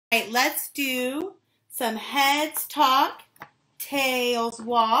right, let's do some heads talk, tails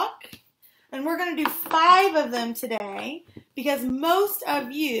walk. And we're going to do 5 of them today because most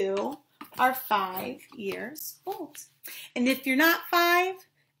of you are 5 years old. And if you're not 5,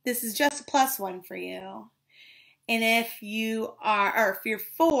 this is just a +1 for you. And if you are, or if you're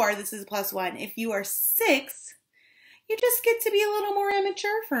 4, this is a +1. If you are 6, you just get to be a little more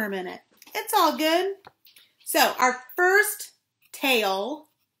immature for a minute. It's all good. So our first tail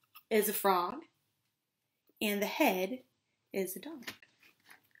is a frog, and the head is a dog.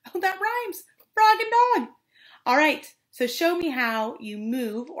 Oh, that rhymes. Frog and dog. All right, so show me how you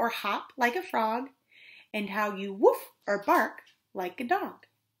move or hop like a frog and how you woof or bark like a dog.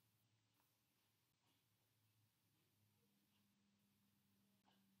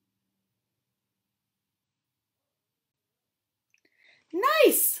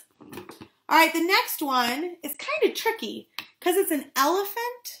 Nice. All right, the next one is kind of tricky because it's an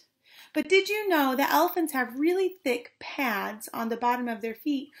elephant. But did you know that elephants have really thick pads on the bottom of their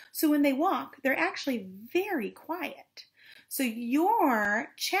feet, so when they walk, they're actually very quiet. So your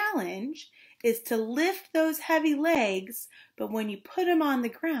challenge is to lift those heavy legs, but when you put them on the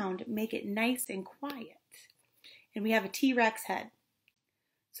ground, make it nice and quiet. And we have a T-Rex head.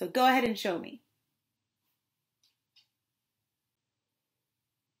 So go ahead and show me.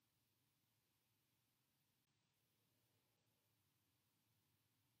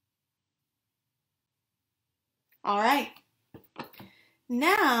 All right.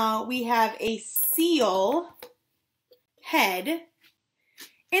 Now we have a seal head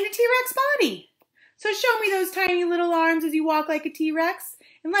and a T-Rex body. So show me those tiny little arms as you walk like a T-Rex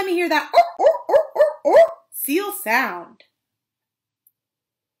and let me hear that seal sound.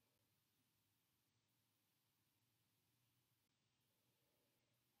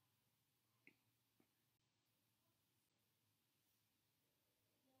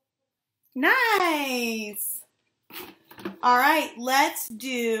 Nice. All right, let's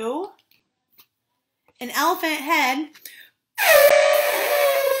do an elephant head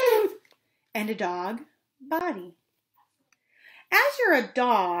and a dog body. As you're a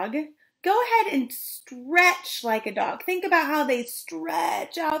dog, go ahead and stretch like a dog. Think about how they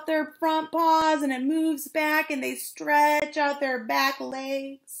stretch out their front paws and it moves back and they stretch out their back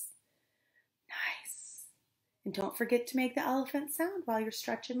legs. Nice. And don't forget to make the elephant sound while you're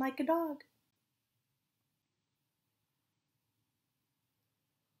stretching like a dog.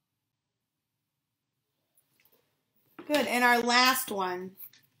 Good, and our last one,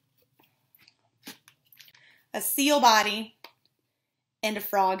 a seal body and a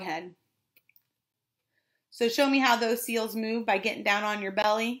frog head. So show me how those seals move by getting down on your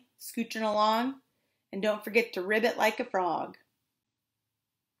belly, scooching along, and don't forget to ribbit like a frog.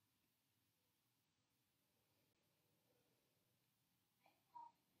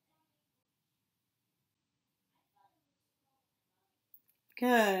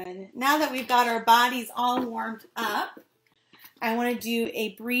 Good. Now that we've got our bodies all warmed up, I want to do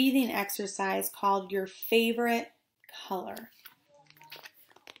a breathing exercise called your favorite color.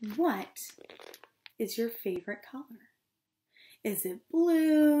 What is your favorite color? Is it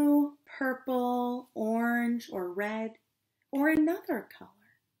blue, purple, orange, or red, or another color?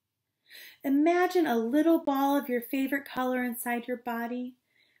 Imagine a little ball of your favorite color inside your body.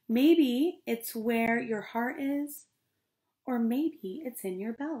 Maybe it's where your heart is, or maybe it's in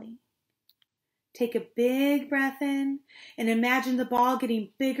your belly. Take a big breath in and imagine the ball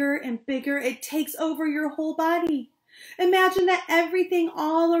getting bigger and bigger. It takes over your whole body. Imagine that everything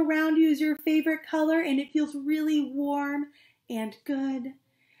all around you is your favorite color and it feels really warm and good,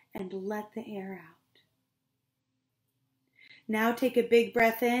 and let the air out. Now take a big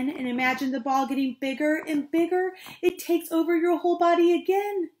breath in and imagine the ball getting bigger and bigger. It takes over your whole body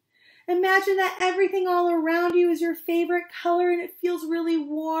again. Imagine that everything all around you is your favorite color and it feels really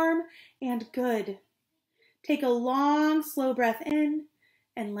warm and good. Take a long, slow breath in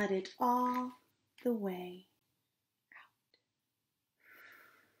and let it all the way out.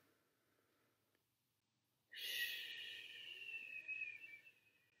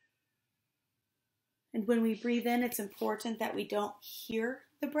 And when we breathe in, it's important that we don't hear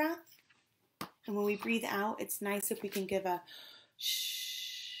the breath. And when we breathe out, it's nice if we can give a shh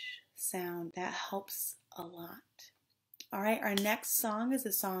sound. That helps a lot. All right, our next song is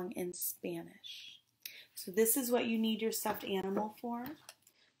a song in Spanish. So this is what you need your stuffed animal for.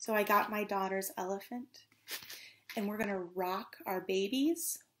 So I got my daughter's elephant, and we're going to rock our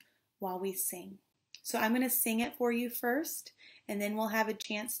babies while we sing. So I'm going to sing it for you first, and then we'll have a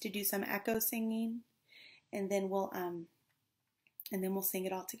chance to do some echo singing, and then we'll sing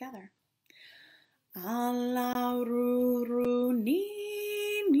it all together. A la ru ru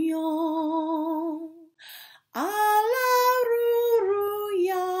niño.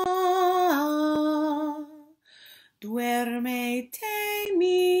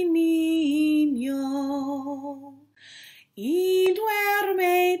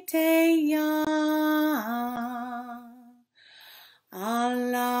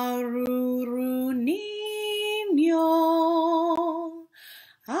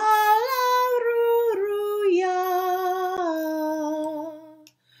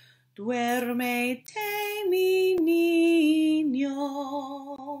 Duérmete, mi niño,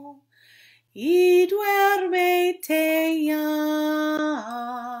 y duérmete ya.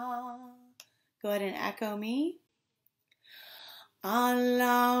 Go ahead and echo me.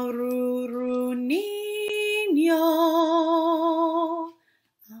 Alaruru niño,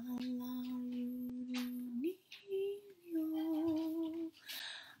 alaruru niño,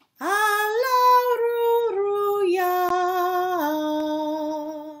 alaruru ya.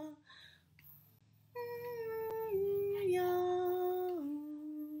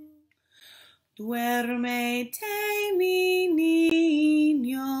 Duérmete, mi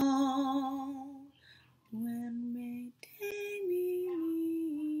niño. Duérmete, mi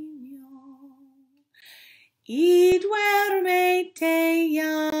niño. Y duérmete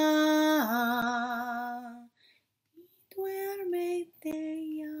ya. Y duérmete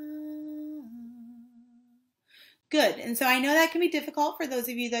ya. Good. And so I know that can be difficult for those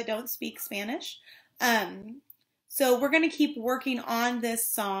of you that don't speak Spanish. So we're going to keep working on this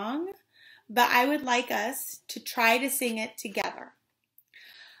song, but I would like us to try to sing it together.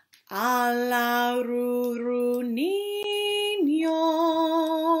 Alaruru niño,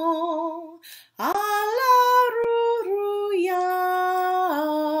 alaruru ya.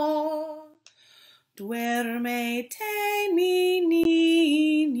 Duérmete, mi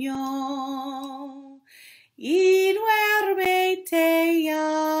niño, y duérmete ya.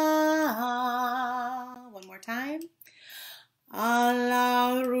 One more time.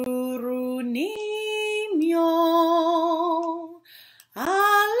 Alaruru niño,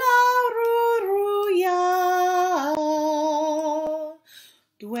 alaruru ya.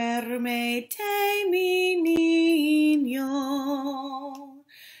 Duérmete, mi niño,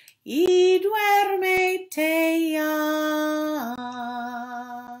 y duérmete ya.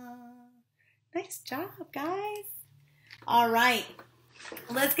 Nice job, guys. All right,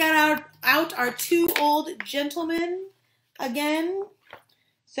 let's get out our two old gentlemen again.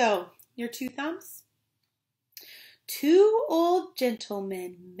 So, your two thumbs. Two old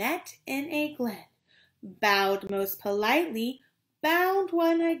gentlemen met in a glen, bowed most politely, bowed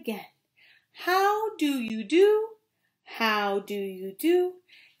one again. How do you do? How do you do?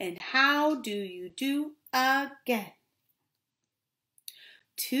 And how do you do again?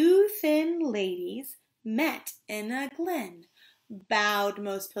 Two thin ladies met in a glen, bowed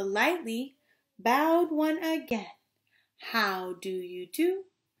most politely, bowed one again. How do you do?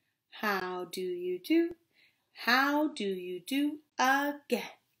 How do you do? How do you do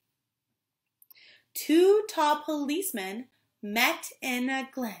again? Two tall policemen met in a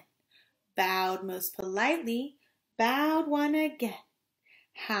glen, bowed most politely, bowed one again.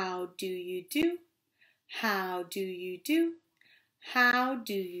 How do you do? How do you do? How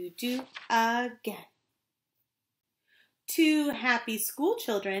do you do again? Two happy school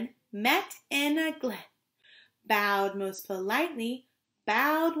children met in a glen, bowed most politely,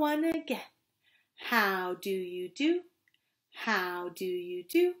 bowed one again. How do you do? How do you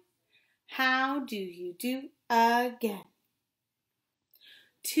do? How do you do again?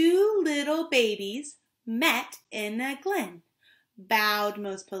 Two little babies met in a glen, bowed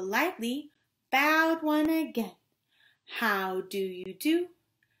most politely, bowed one again. How do you do?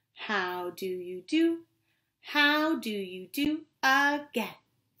 How do you do? How do you do again?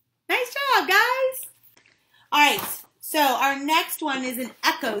 Nice job, guys! All right, so our next one is an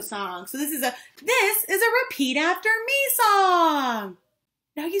echo song. So this is a repeat after me song.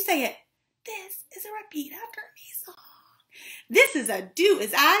 Now you say it. This is a repeat after me song. This is a do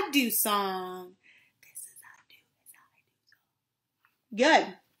as I do song. This is a do as I do song.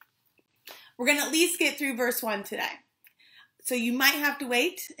 Good. We're going to at least get through verse 1 today. So you might have to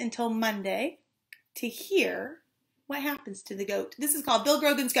wait until Monday to hear what happens to the goat. This is called Bill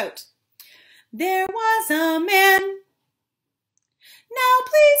Grogan's Goat. There was a man. Now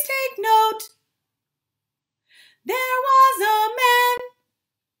please take note. There was a man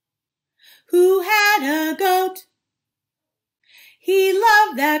who had a goat. He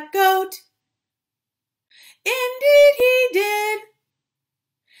loved that goat. Indeed he did.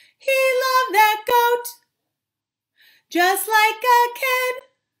 He loved that goat just like a kid.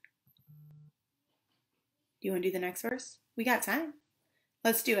 Do you want to do the next verse? We got time.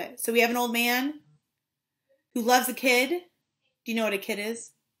 Let's do it. So we have an old man who loves a kid. Do you know what a kid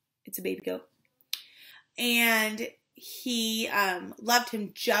is? It's a baby goat. And he loved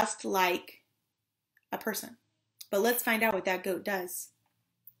him just like a person. But let's find out what that goat does.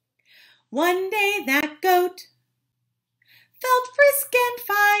 One day that goat felt frisk and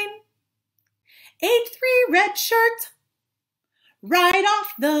fine, ate 3 red shirts right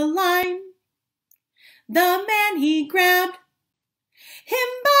off the line. The man he grabbed him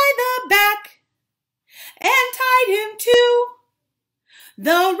by the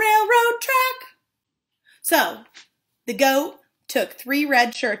the railroad track. So, the goat took 3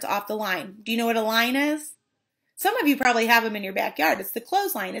 red shirts off the line. Do you know what a line is? Some of you probably have them in your backyard. It's the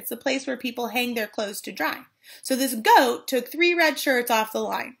clothesline. It's the place where people hang their clothes to dry. So this goat took 3 red shirts off the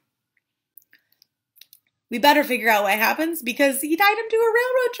line. We better figure out what happens because he tied him to a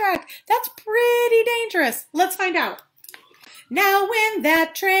railroad track. That's pretty dangerous. Let's find out. Now when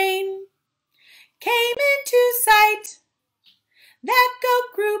that train came into sight, that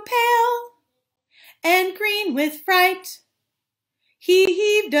goat grew pale and green with fright. He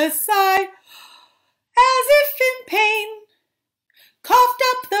heaved a sigh as if in pain, coughed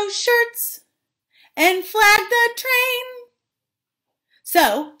up those shirts and flagged the train.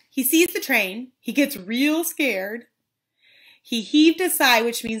 So he sees the train, he gets real scared. He heaved a sigh,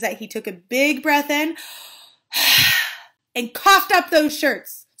 which means that he took a big breath in and coughed up those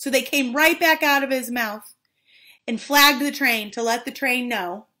shirts. So they came right back out of his mouth and flagged the train to let the train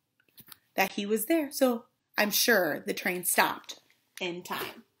know that he was there. So I'm sure the train stopped in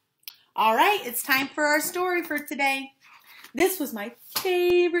time. All right, it's time for our story for today. This was my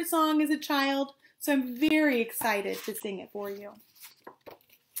favorite song as a child, so I'm very excited to sing it for you.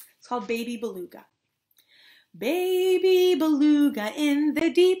 It's called Baby Beluga. Baby beluga in the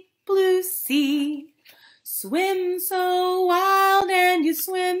deep blue sea, swim so wild and you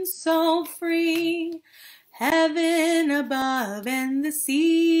swim so free. Heaven above and the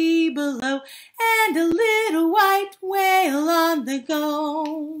sea below, and a little white whale on the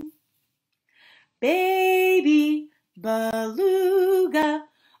go. Baby beluga,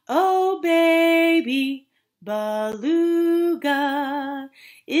 oh baby beluga,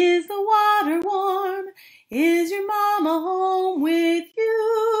 is the water warm? Is your mama home with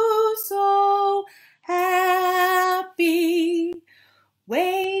you so happy?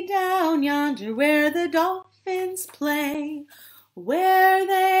 Way down yonder where the dolphins play, where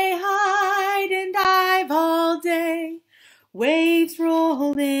they hide and dive all day. Waves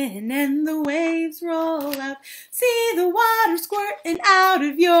roll in and the waves roll out. See the water squirting out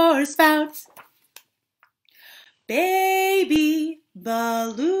of your spout. Baby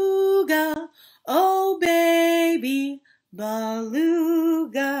beluga, oh baby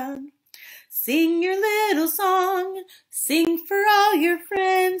beluga, sing your little song, sing for all your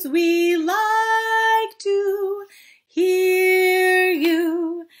friends. We like to hear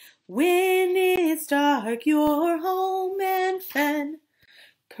you. When it's dark, you're home and fed.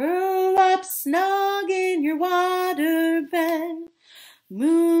 Curl up snug in your water bed.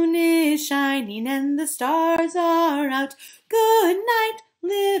 Moon is shining and the stars are out. Good night,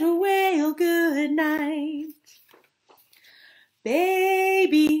 little whale, good night.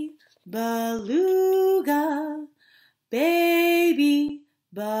 Baby beluga, baby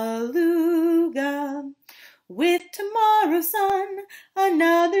beluga, with tomorrow's sun,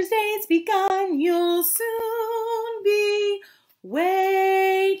 another day's begun. You'll soon be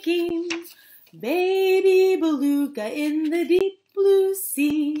waking. Baby beluga in the deep blue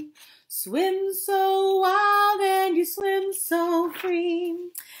sea, swim so wild and you swim so free.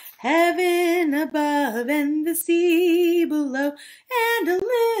 Heaven above and the sea below, and a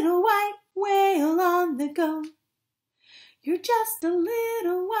little white whale on the go. You're just a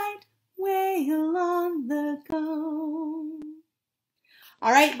little white whale on the go.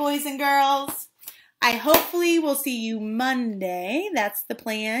 All right, boys and girls. I hopefully will see you Monday. That's the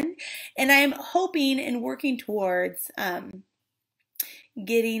plan. And I'm hoping and working towards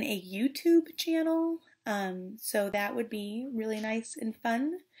getting a YouTube channel. So that would be really nice and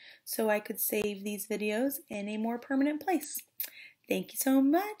fun. So I could save these videos in a more permanent place. Thank you so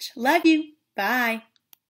much. Love you. Bye.